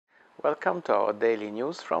Welcome to our daily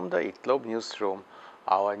news from the Eatglobe newsroom.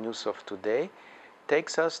 Our news of today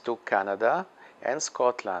takes us to Canada and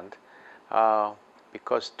Scotland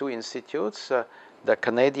because two institutes, the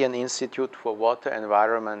Canadian Institute for Water,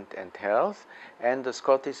 Environment and Health and the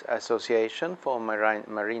Scottish Association for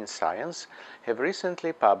Marine Science, have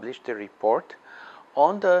recently published a report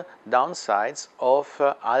on the downsides of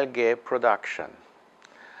algae production.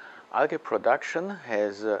 Algae production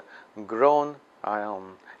has grown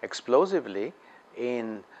explosively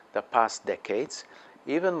in the past decades,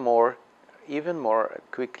 even more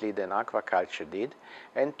quickly than aquaculture did,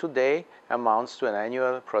 and today amounts to an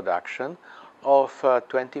annual production of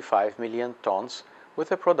 25 million tons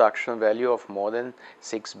with a production value of more than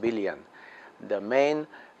 6 billion. The main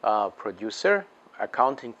producer,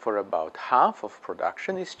 accounting for about half of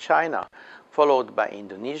production, is China, followed by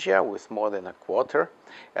Indonesia with more than a quarter,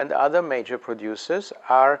 and other major producers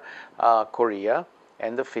are Korea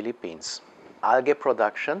and the Philippines. Algae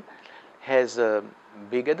production has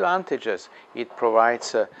big advantages. It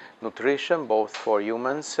provides nutrition both for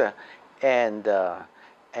humans and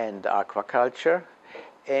aquaculture,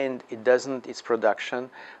 and its production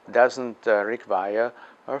doesn't require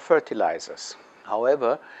fertilizers.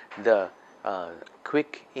 However, the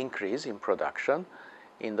quick increase in production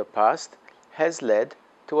in the past has led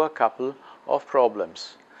to a couple of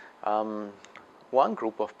problems. One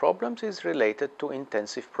group of problems is related to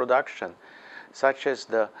intensive production, such as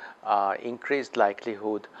the increased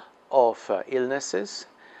likelihood of illnesses,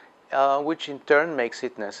 which in turn makes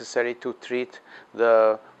it necessary to treat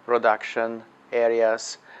the production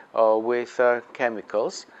areas with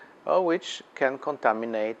chemicals, which can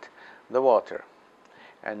contaminate the water.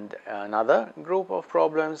 And another group of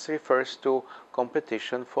problems refers to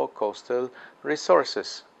competition for coastal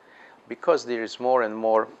resources. Because there is more and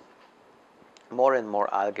more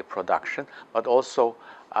algae production, but also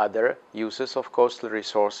other uses of coastal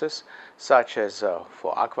resources, such as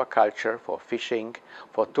for aquaculture, for fishing,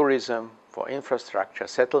 for tourism, for infrastructure,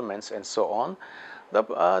 settlements, and so on,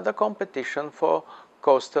 the competition for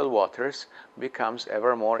coastal waters becomes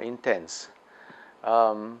ever more intense.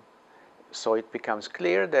 So it becomes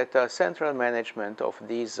clear that central management of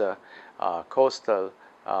these coastal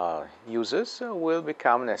uses will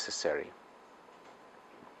become necessary.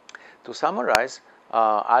 To summarize,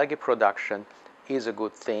 algae production is a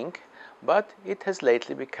good thing, but it has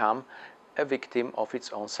lately become a victim of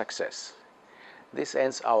its own success. This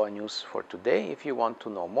ends our news for today. If you want to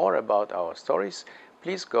know more about our stories,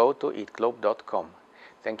 please go to eatglobe.com.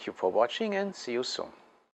 Thank you for watching and see you soon.